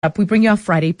Up, we bring you our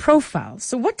Friday profile.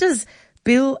 So what does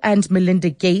Bill and Melinda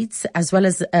Gates, as well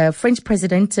as French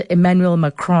President Emmanuel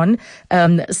Macron,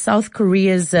 South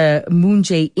Korea's Moon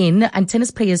Jae-in, and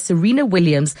tennis players Serena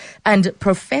Williams and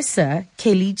Professor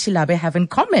Kelly Chilabe have in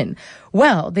common?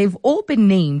 Well, they've all been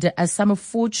named as some of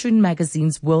Fortune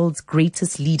magazine's world's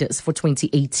greatest leaders for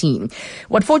 2018.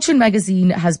 What Fortune magazine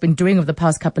has been doing over the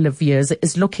past couple of years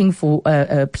is looking for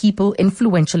people,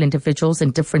 influential individuals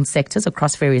in different sectors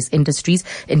across various industries,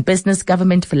 in business,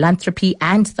 government, philanthropy,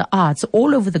 and the arts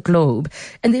all over the globe.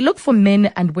 And they look for men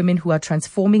and women who are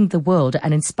transforming the world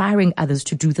and inspiring others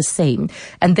to do the same.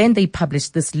 And then they publish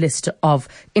this list of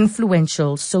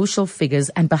influential social figures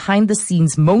and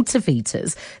behind-the-scenes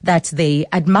motivators that they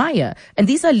admire. And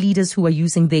these are leaders who are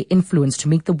using their influence to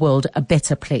make the world a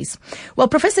better place. Well,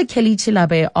 Professor Kelly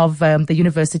Chilabe of the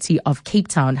University of Cape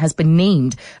Town has been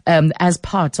named as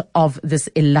part of this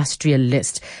illustrious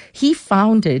list. He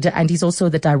founded, and he's also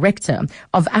the director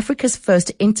of Africa's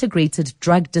first integrated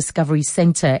drug discovery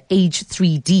center,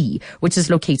 H3D, which is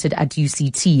located at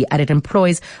UCT, and it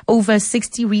employs over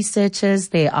 60 researchers.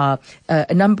 There are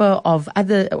a number of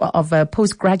other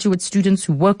postgraduate students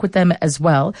who work with them as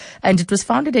well. And it was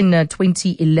founded in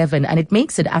 2011, and it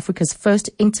makes it Africa's first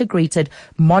integrated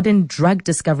modern drug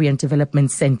discovery and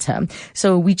development center.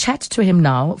 So we chat to him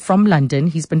now from London.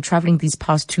 He's been traveling these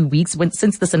past 2 weeks.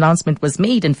 Since this announcement was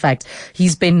made, in fact,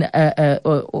 he's been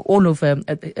all over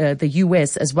the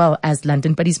US as well as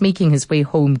London, but he's making his way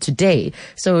home today.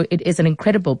 So it is an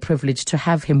incredible privilege to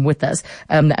have him with us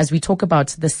as we talk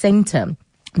about the center,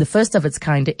 the first of its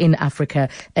kind in Africa,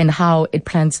 and how it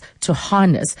plans to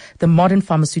harness the modern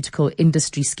pharmaceutical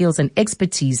industry skills and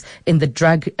expertise in the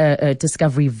drug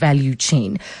discovery value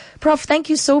chain. Prof, thank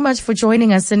you so much for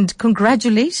joining us, and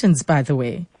congratulations, by the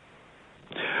way.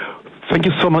 Thank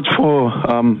you so much for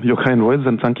your kind words,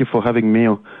 and thank you for having me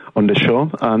on the show.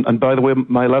 And by the way,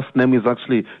 my last name is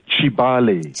actually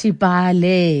Chibale.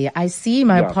 Chibale. I see.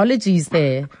 My apologies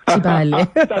there,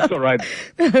 Chibale. That's all right.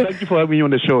 Thank you for having me on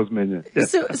the show, Menya.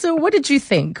 Yes. So what did you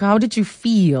think? How did you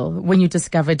feel when you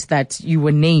discovered that you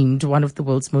were named one of the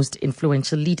world's most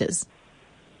influential leaders?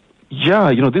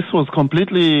 Yeah, this was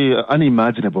completely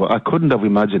unimaginable. I couldn't have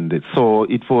imagined it. So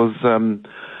it was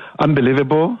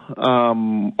unbelievable,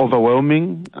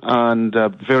 overwhelming, and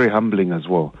very humbling as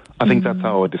well. I think that's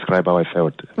how I would describe how I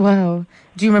felt. Wow.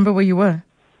 Do you remember where you were?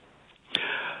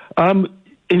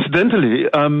 Incidentally,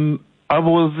 I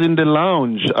was in the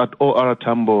lounge at O.R.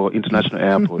 Tambo International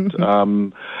Airport,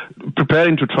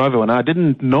 preparing to travel, and I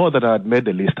didn't know that I had made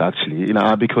the list, actually,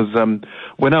 because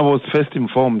when I was first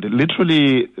informed,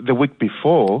 literally the week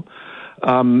before,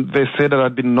 they said that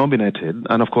I'd been nominated,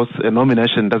 and of course, a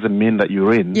nomination doesn't mean that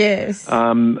you're in. Yes.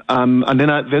 And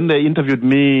then they interviewed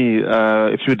me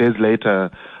a few days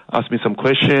later, asked me some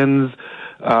questions,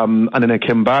 and then I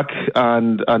came back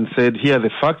and said, here are the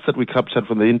facts that we captured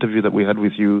from the interview that we had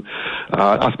with you.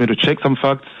 Asked me to check some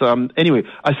facts. Anyway,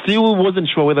 I still wasn't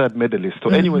sure whether I'd made the list. So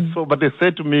anyway, but they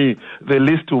said to me the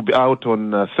list will be out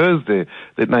on Thursday,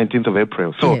 the 19th of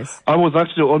April. So yes. I was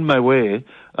actually on my way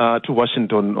to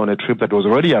Washington on a trip that was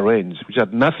already arranged, which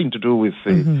had nothing to do with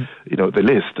the, the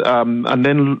list. And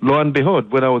then lo and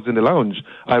behold, when I was in the lounge,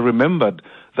 I remembered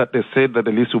that they said that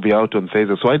the list will be out on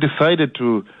Thursday. So I decided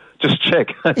to just check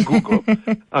and Google.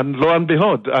 And lo and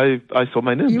behold, I saw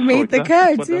my name. You made the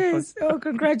cut, yes. Oh,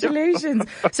 congratulations.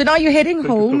 So now you're heading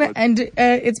home, and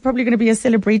it's probably going to be a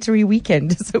celebratory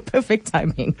weekend. So perfect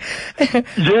timing.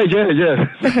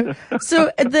 Yeah. So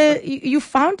you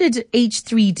founded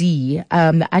H3D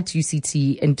at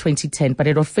UCT in 2010, but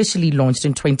it officially launched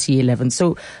in 2011.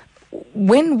 So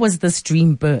when was this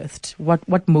dream birthed?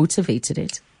 What motivated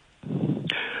it?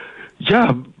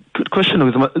 Yeah, good question.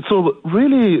 So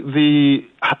really,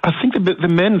 I think the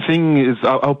main thing is,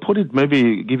 I'll put it,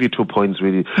 maybe give you 2 points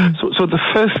really. So the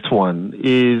first one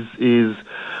is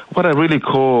what I really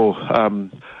call,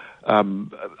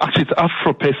 actually it's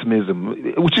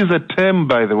Afro-pessimism, which is a term,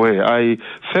 by the way, I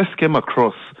first came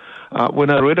across when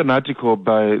I read an article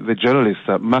by the journalist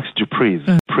Max du Preez,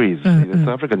 the South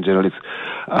African journalist,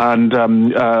 and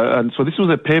so this was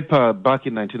a paper back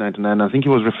in 1999. I think he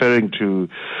was referring to,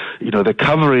 the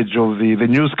coverage of the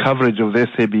news coverage of the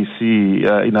SABC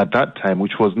at that time,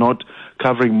 which was not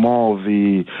covering more of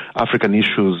the African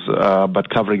issues, but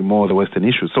covering more of the Western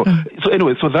issues. So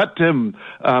anyway, so that term,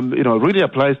 really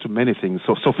applies to many things.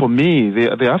 So for me,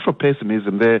 the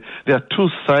Afro-pessimism, there are two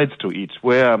sides to it,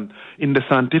 where in the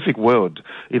scientific world,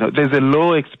 there's a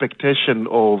low expectation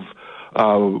of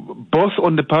both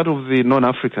on the part of the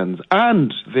non-Africans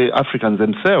and the Africans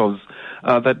themselves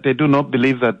that they do not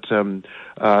believe that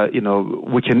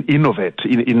we can innovate.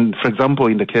 For example,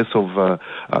 in the case of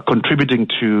contributing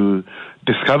to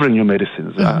discovering new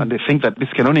medicines, and they think that this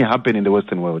can only happen in the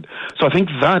Western world. So I think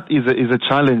that is a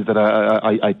challenge that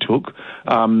I took,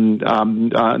 and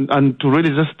to really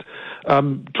just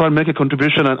try and make a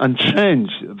contribution and change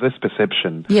this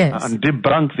perception, and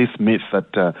debunk this myth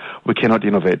that we cannot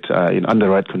innovate under the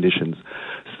right conditions.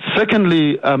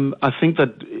 Secondly, I think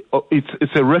that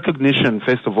it's a recognition,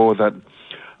 first of all, that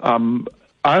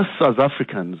us as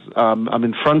Africans,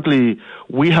 frankly,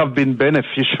 we have been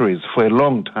beneficiaries for a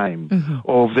long time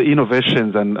of the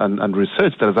innovations and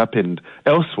research that has happened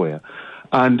elsewhere.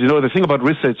 And, the thing about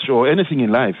research or anything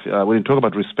in life, when you talk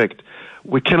about respect,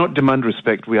 we cannot demand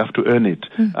respect. We have to earn it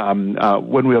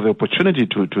when we have the opportunity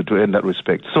to earn that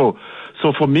respect. So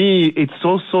for me, it's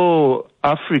also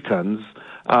Africans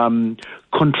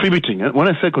contributing. And when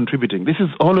I say contributing, this is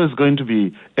always going to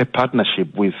be a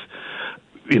partnership with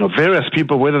various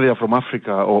people, whether they are from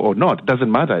Africa or not. It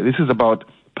doesn't matter. This is about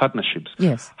partnerships.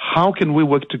 Yes. How can we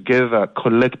work together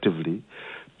collectively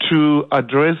to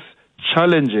address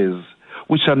challenges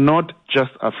which are not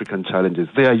just African challenges?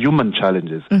 They are human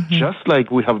challenges. Just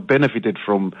like we have benefited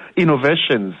from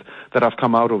innovations that have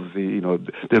come out of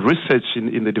the research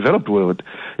in the developed world,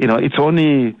 it's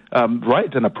only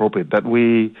right and appropriate that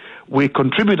we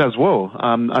contribute as well,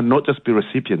 and not just be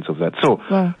recipients of that. So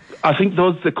I think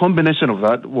the combination of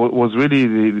that was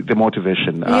really the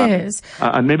motivation. Yes.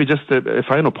 And maybe just a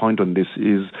final point on this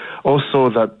is also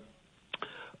that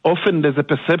often there's a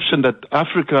perception that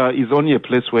Africa is only a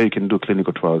place where you can do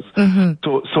clinical trials.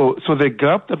 So the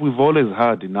gap that we've always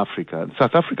had in Africa,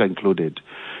 South Africa included,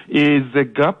 is the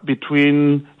gap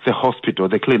between the hospital,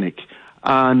 the clinic,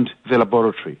 and the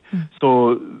laboratory.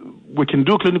 So we can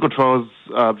do clinical trials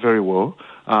very well,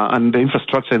 and the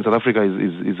infrastructure in South Africa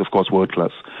is of course world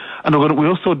class. And we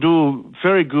also do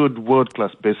very good world class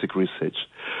basic research.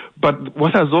 But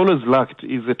what has always lacked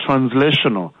is a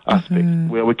translational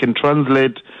aspect, where we can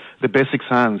translate the basic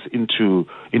science into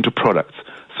products.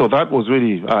 So that was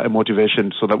really a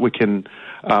motivation, so that we can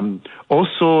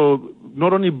also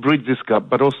not only bridge this gap,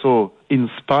 but also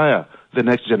inspire the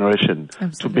next generation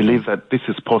to believe that this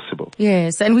is possible.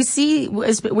 Yes, and we see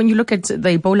when you look at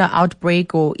the Ebola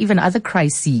outbreak or even other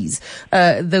crises,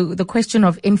 the question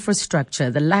of infrastructure,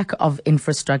 the lack of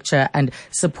infrastructure and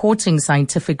supporting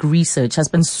scientific research has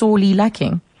been sorely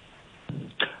lacking.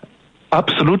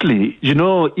 Absolutely.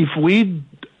 If we,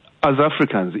 as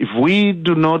Africans, if we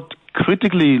do not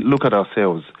critically look at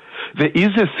ourselves, the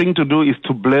easiest thing to do is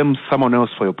to blame someone else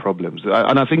for your problems.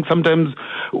 And I think sometimes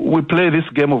we play this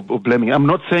game of blaming. I'm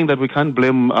not saying that we can't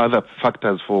blame other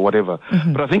factors for whatever,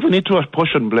 but I think we need to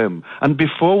apportion blame. And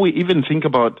before we even think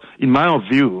about, in my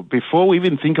view, before we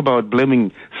even think about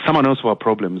blaming someone else for our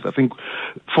problems, I think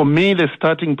for me the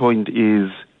starting point is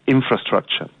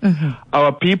infrastructure.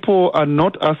 Our people are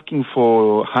not asking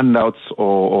for handouts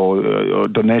or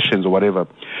donations or whatever.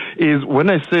 When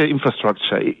I say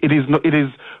infrastructure, it is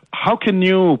how can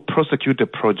you prosecute a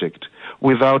project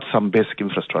without some basic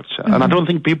infrastructure? And I don't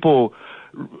think people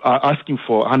are asking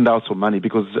for handouts or money,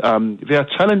 because there are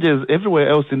challenges everywhere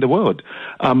else in the world.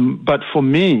 But for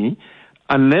me,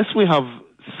 unless we have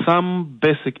some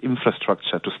basic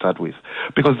infrastructure to start with,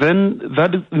 because then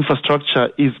that infrastructure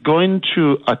is going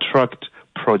to attract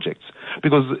projects.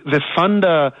 Because the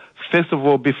funder, first of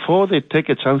all, before they take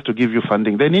a chance to give you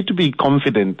funding, they need to be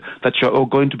confident that you're all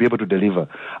going to be able to deliver.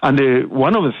 And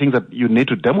one of the things that you need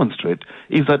to demonstrate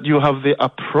is that you have the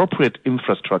appropriate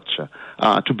infrastructure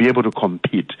to be able to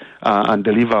compete and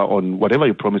deliver on whatever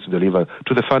you promise to deliver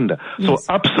to the funder. Yes.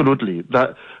 So absolutely,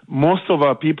 that most of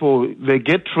our people, they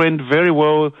get trained very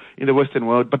well in the Western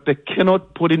world, but they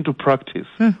cannot put into practice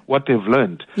what they've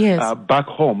learned back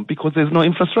home, because there's no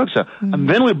infrastructure. And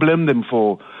then we blame them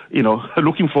for,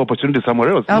 looking for opportunity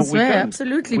somewhere else. Elsewhere,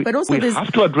 absolutely. But also we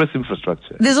have to address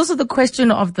infrastructure. There's also the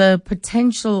question of the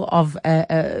potential of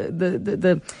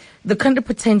the kind of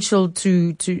potential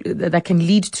to that can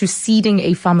lead to seeding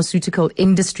a pharmaceutical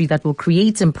industry that will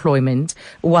create employment,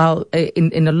 while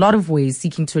in a lot of ways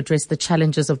seeking to address the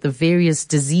challenges of the various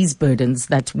disease burdens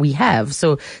that we have.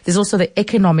 So there's also the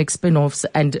economic spin-offs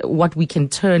and what we can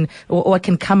turn or what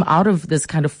can come out of this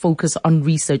kind of focus on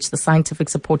research, the scientific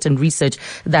support and research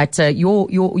that your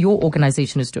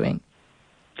organization is doing.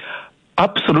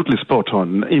 Absolutely spot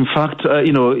on. In fact,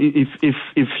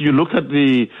 if you look at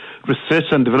the research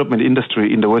and development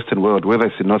industry in the Western world, whether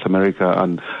it's in North America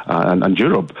and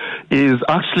Europe, is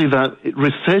actually that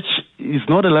research is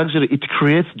not a luxury. It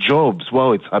creates jobs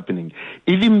while it's happening.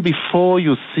 Even before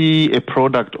you see a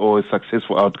product or a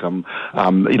successful outcome,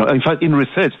 in fact, in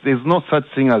research, there's no such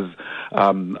thing as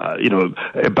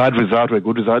a bad result or a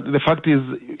good result. The fact is,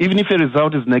 even if a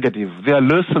result is negative, there are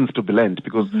lessons to be learned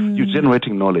because you're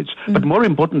generating knowledge. But more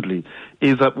importantly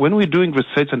is that when we're doing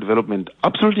research and development,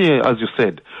 absolutely, as you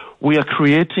said, we are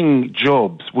creating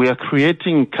jobs, we are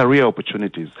creating career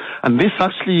opportunities. And this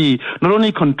actually not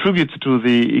only contributes to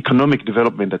the economic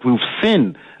development that we've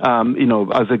seen,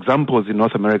 as examples in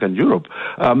North America and Europe,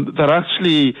 that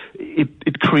actually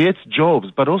it creates jobs,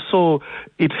 but also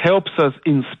it helps us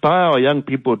inspire our young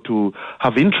people to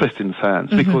have interest in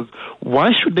science. Because why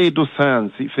should they do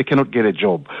science if they cannot get a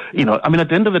job? At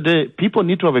the end of the day, people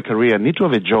need to have a career, need to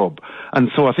have a job. And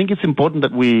so I think it's important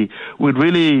that we would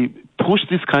really push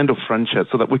this kind of franchise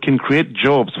so that we can create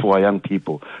jobs for our young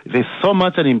people. There's so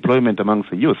much unemployment amongst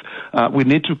the youth. We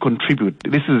need to contribute.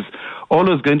 This is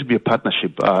always going to be a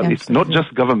partnership. It's not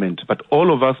just government, but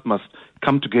all of us must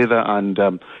come together and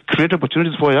create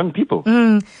opportunities for young people.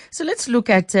 So let's look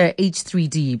at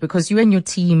H3D, because you and your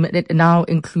team, it now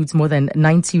includes more than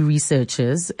 90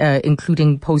 researchers,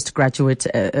 including postgraduate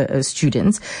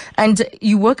students. And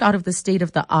you work out of the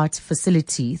state-of-the-art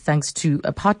facility thanks to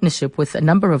a partnership with a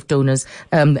number of donors,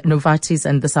 Novartis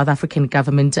and the South African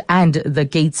government and the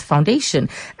Gates Foundation.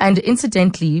 And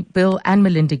incidentally, Bill and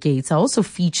Melinda Gates are also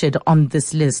featured on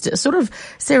this list. A sort of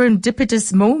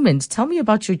serendipitous moment. Tell me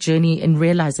about your journey in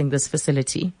realizing this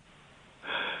facility.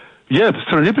 Yeah,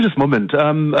 serendipitous moment.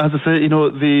 As I say,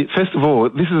 first of all,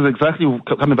 this is exactly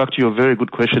coming back to your very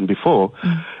good question before,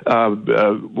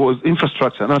 was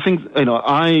infrastructure. And I think,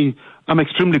 I'm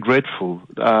extremely grateful,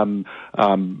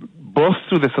 both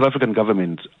to the South African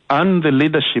government and the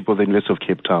leadership of the University of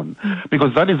Cape Town,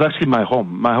 because that is actually my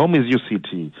home. My home is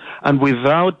UCT. And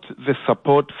without the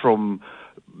support from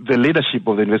the leadership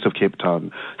of the University of Cape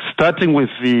Town, starting with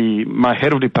my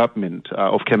head of department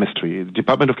of chemistry, the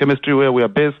Department of Chemistry where we are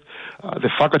based, the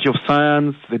Faculty of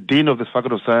Science, the Dean of the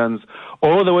Faculty of Science,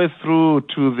 all the way through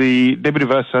to the Deputy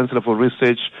Vice Chancellor for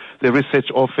Research, the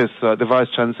Research Office, the Vice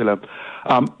Chancellor,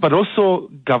 but also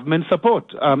government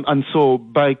support. And so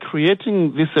by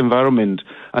creating this environment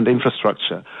and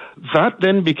infrastructure, that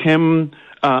then became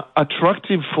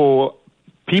attractive for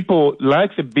people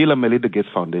like the Bill and Melinda Gates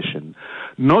Foundation,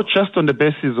 not just on the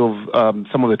basis of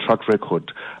some of the track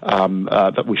record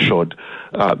that we showed.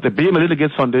 The Bill and Melinda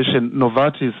Gates Foundation,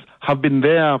 Novartis, have been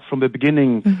there from the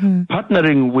beginning,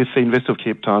 partnering with the University of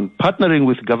Cape Town, partnering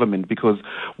with government, because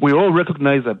we all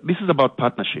recognize that this is about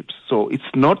partnerships. So it's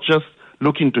not just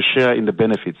looking to share in the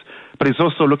benefits, but it's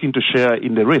also looking to share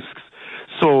in the risks.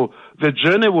 So the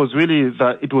journey was really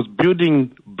that it was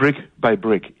building brick by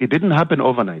brick. It didn't happen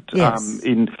overnight. Yes.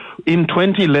 In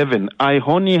 2011, I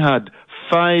only had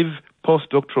 5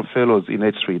 postdoctoral fellows in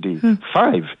H3D.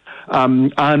 5.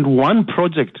 And one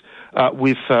project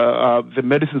with the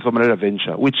Medicines for Malaria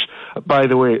Venture, which, by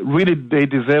the way, really they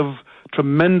deserve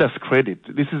tremendous credit.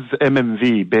 This is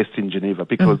MMV based in Geneva,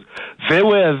 because they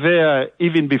were there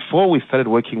even before we started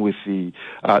working with the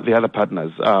other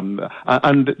partners.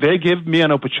 And they gave me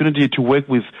an opportunity to work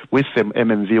with them,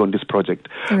 MMV, on this project.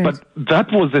 Right. But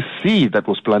that was the seed that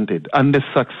was planted, and the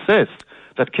success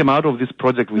that came out of this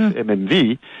project with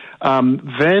MMV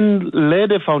then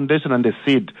laid a foundation and a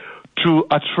seed to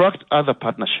attract other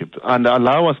partnerships and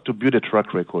allow us to build a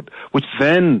track record, which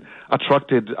then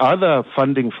attracted other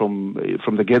funding from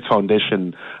the Gates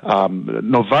Foundation.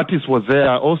 Novartis was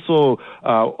there also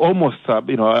almost at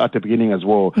the beginning as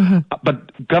well.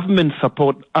 But government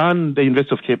support and the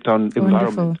University of Cape Town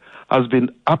environment has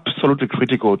been absolutely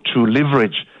critical to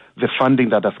leverage the funding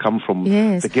that has come from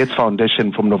the Gates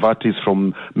Foundation, from Novartis,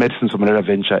 from Medicines for Malaria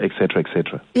Venture, et cetera, et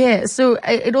cetera. Yeah, so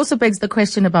it also begs the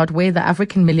question about where the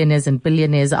African millionaires and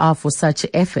billionaires are for such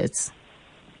efforts.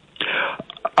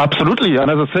 Absolutely.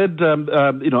 And as I said,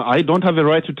 I don't have a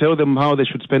right to tell them how they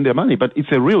should spend their money, but it's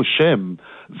a real shame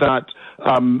that,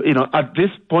 at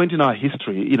this point in our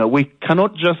history, we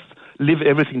cannot just leave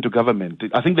everything to government.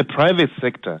 I think the private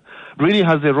sector really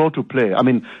has a role to play. I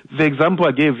mean, the example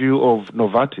I gave you of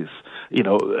Novartis,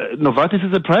 Novartis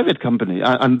is a private company,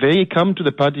 and they come to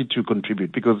the party to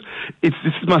contribute, because this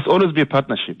must always be a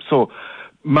partnership. So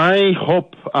my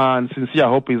hope and sincere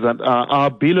hope is that our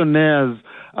billionaires,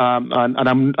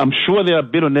 and I'm sure there are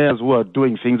billionaires who are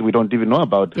doing things we don't even know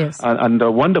about, and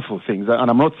wonderful things.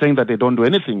 And I'm not saying that they don't do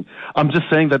anything. I'm just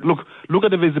saying that look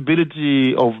at the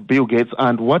visibility of Bill Gates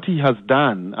and what he has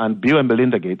done, and Bill and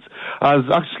Melinda Gates has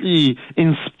actually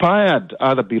inspired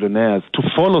other billionaires to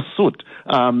follow suit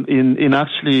in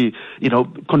actually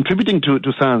contributing to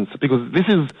science, because this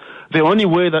is the only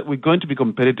way that we're going to be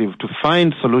competitive to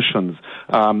find solutions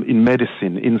in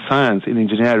medicine, in science, in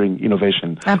engineering,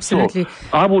 innovation. Absolutely. So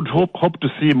I would hope to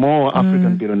see more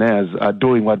African billionaires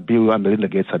doing what Bill and Melinda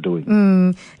Gates are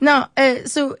doing. Now,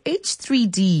 so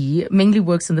H3D mainly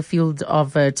works in the field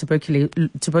of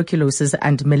tuberculosis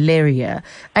and malaria.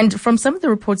 And from some of the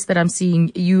reports that I'm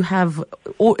seeing,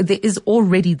 there is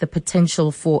already the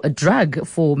potential for a drug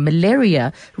for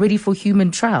malaria ready for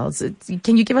human trials.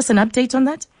 Can you give us an update on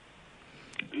that?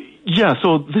 Yeah,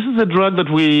 so this is a drug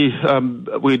that we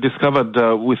discovered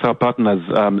with our partners,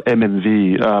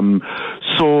 MNV.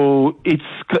 So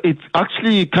it's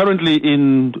actually currently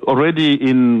already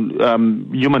in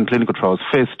human clinical trials,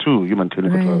 phase 2 human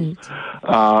clinical trials,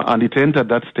 and it entered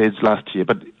that stage last year.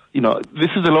 But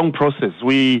this is a long process.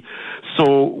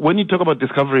 So when you talk about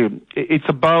discovery, it's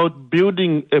about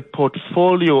building a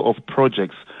portfolio of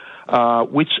projects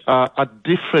which are at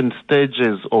different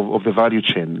stages of the value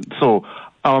chain. So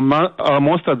our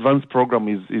most advanced program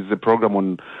is a program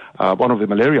on one of the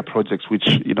malaria projects, which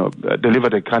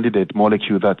delivered a candidate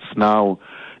molecule that's now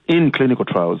in clinical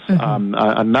trials,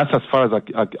 and that's as far as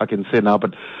I can say now.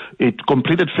 But it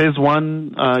completed phase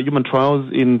 1 human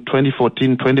trials in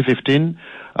 2014, 2015,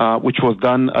 which was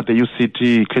done at the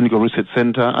UCT Clinical Research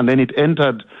Center, and then it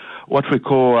entered what we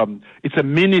call, it's a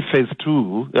mini phase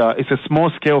 2, it's a small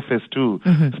scale phase 2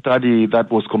 study that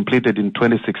was completed in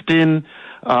 2016,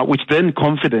 which then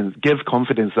gave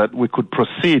confidence that we could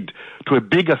proceed to a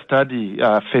bigger study,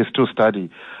 phase 2 study,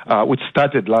 which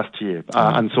started last year.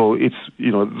 And so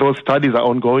those studies are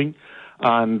ongoing,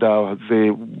 and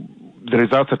the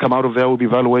results that come out of there will be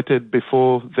evaluated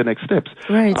before the next steps.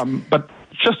 Right. But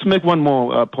just to make one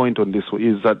more point on this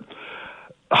is that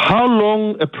how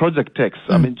long a project takes.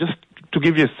 I mean, just to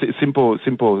give you a simple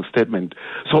statement.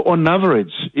 So on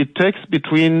average, it takes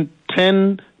between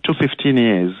 10 to 15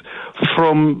 years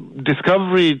from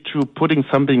discovery to putting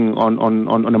something on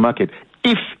the market,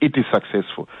 if it is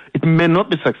successful. It may not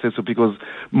be successful because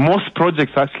most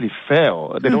projects actually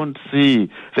fail. They don't see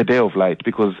the day of light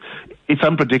because it's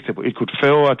unpredictable. It could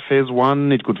fail at phase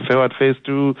 1, it could fail at phase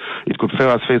 2, it could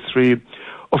fail at phase 3.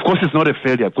 Of course, it's not a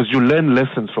failure because you learn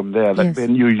lessons from there that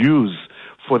then you use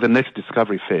for the next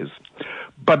discovery phase.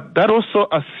 But that also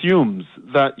assumes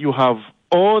that you have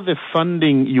all the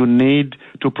funding you need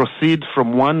to proceed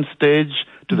from one stage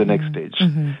to the next stage.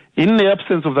 In the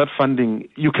absence of that funding,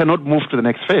 you cannot move to the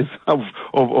next phase of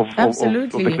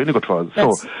the clinical trials.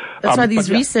 That's why these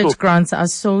research grants are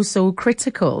so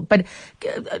critical. But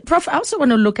Prof, I also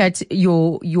want to look at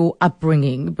your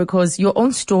upbringing, because your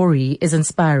own story is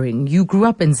inspiring. You grew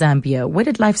up in Zambia. Where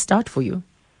did life start for you?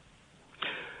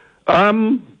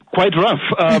 Quite rough.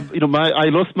 I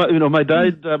lost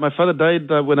my father died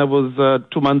when I was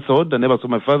 2 months old. I never saw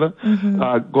my father.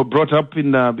 Got brought up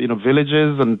in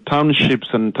villages and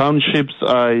townships.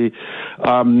 It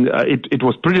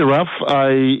was pretty rough.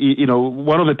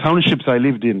 One of the townships I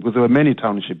lived in, because there were many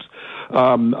townships,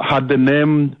 had the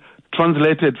name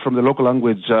translated from the local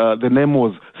language. The name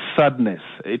was Sadness.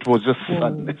 It was just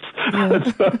sadness.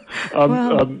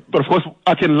 But of course,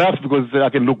 I can laugh because I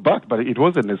can look back, but it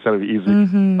wasn't necessarily easy.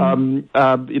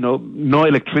 No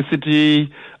electricity.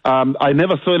 I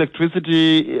never saw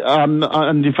electricity.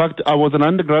 And in fact, I was an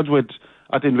undergraduate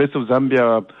at the University of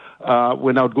Zambia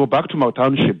when I would go back to my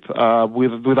township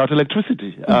without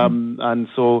electricity. And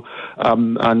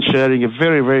sharing a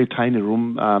very, very tiny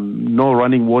room, no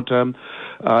running water.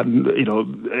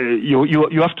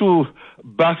 You have to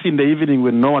bath in the evening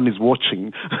when no one is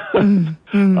watching. So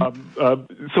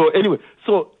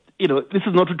this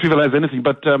is not to trivialize anything,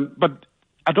 but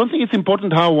I don't think it's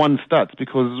important how one starts,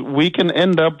 because we can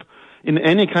end up in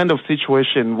any kind of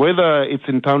situation, whether it's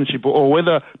in township or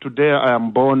whether today I am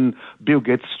born Bill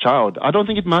Gates' child. I don't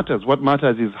think it matters. What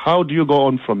matters is how do you go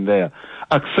on from there,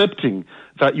 accepting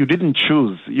that you didn't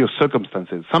choose your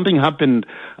circumstances. Something happened,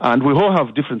 and we all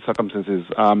have different circumstances.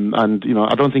 I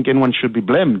don't think anyone should be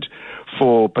blamed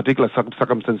for particular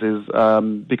circumstances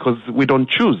because we don't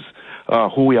choose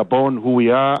who we are born, who we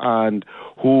are, and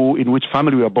in which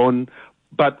family we are born.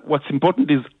 But what's important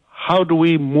is how do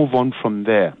we move on from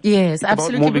there? Yes,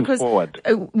 absolutely. Because forward.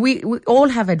 We all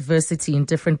have adversity in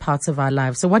different parts of our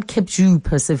lives. So what kept you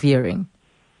persevering?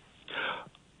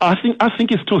 I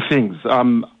think it's two things.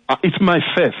 It's my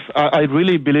faith. I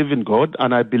really believe in God,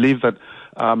 and I believe that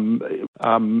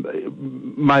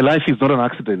my life is not an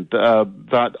accident.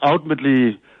 That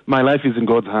ultimately my life is in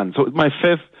God's hands. So my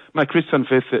faith, my Christian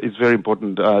faith, is very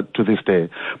important to this day.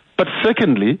 But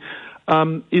secondly,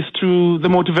 the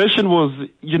motivation was,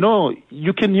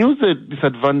 you can use the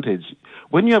disadvantage.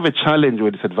 when you have a challenge or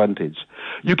a disadvantage,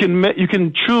 you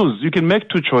can choose, you can make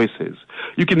two choices.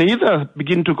 You can either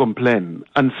begin to complain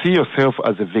and see yourself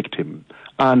as a victim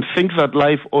and think that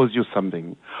life owes you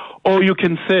something. Or you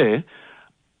can say,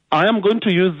 I am going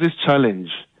to use this challenge,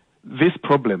 this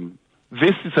problem,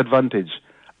 this disadvantage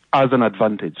as an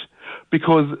advantage.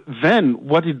 Because then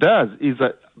what it does is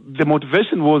that the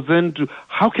motivation was then to,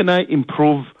 how can I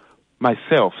improve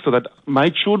myself so that my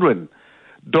children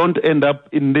don't end up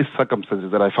in these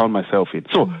circumstances that I found myself in.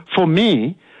 So for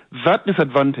me, that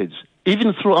disadvantage,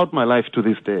 even throughout my life to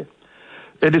this day,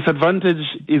 a disadvantage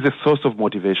is a source of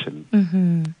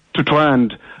motivation to try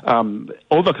and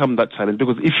overcome that challenge.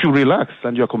 Because if you relax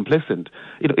and you're complacent,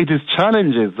 it is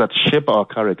challenges that shape our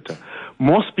character.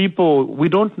 Most people, we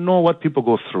don't know what people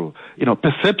go through.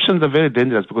 Perceptions are very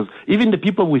dangerous because even the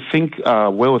people we think are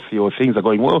wealthy or things are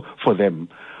going well for them,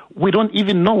 we don't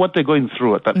even know what they're going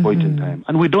through at that point in time.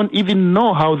 And we don't even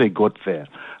know how they got there.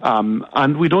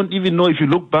 And we don't even know if you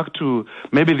look back to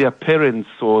maybe their parents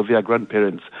or their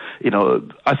grandparents,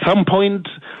 at some point,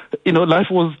 life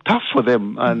was tough for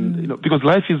them. And, because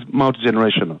life is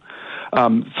multi-generational.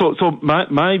 So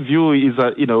my view is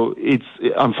that, it's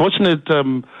unfortunate,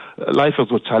 life has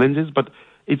got challenges, but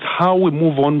it's how we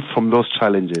move on from those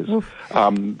challenges.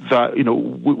 That,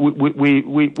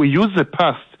 we use the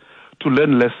past to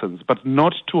learn lessons, but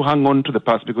not to hang on to the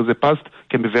past, because the past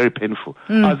can be very painful,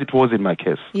 as it was in my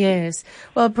case. Yes.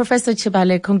 Well, Professor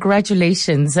Chibale,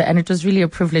 congratulations. And it was really a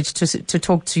privilege to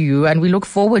talk to you. And we look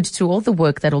forward to all the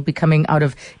work that will be coming out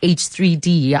of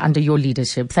H3D under your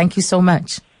leadership. Thank you so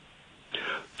much.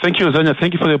 Thank you, Zanya.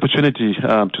 Thank you for the opportunity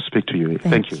to speak to you.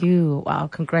 Thank you. Wow,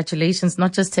 congratulations,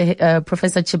 not just to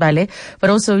Professor Chibale,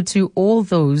 but also to all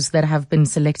those that have been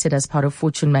selected as part of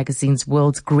Fortune Magazine's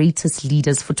World's Greatest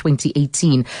Leaders for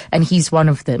 2018. And he's one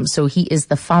of them. So he is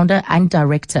the founder and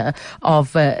director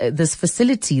of this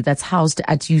facility that's housed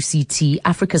at UCT,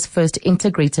 Africa's first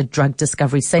integrated drug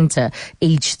discovery center,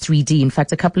 H3D. In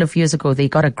fact, a couple of years ago, they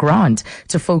got a grant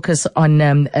to focus on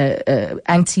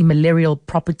anti-malarial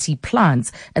property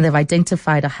plants. And they've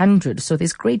identified 100. So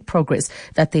there's great progress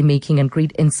that they're making and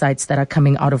great insights that are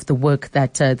coming out of the work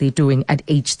that they're doing at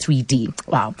H3D.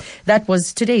 Wow. That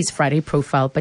was today's Friday Profile.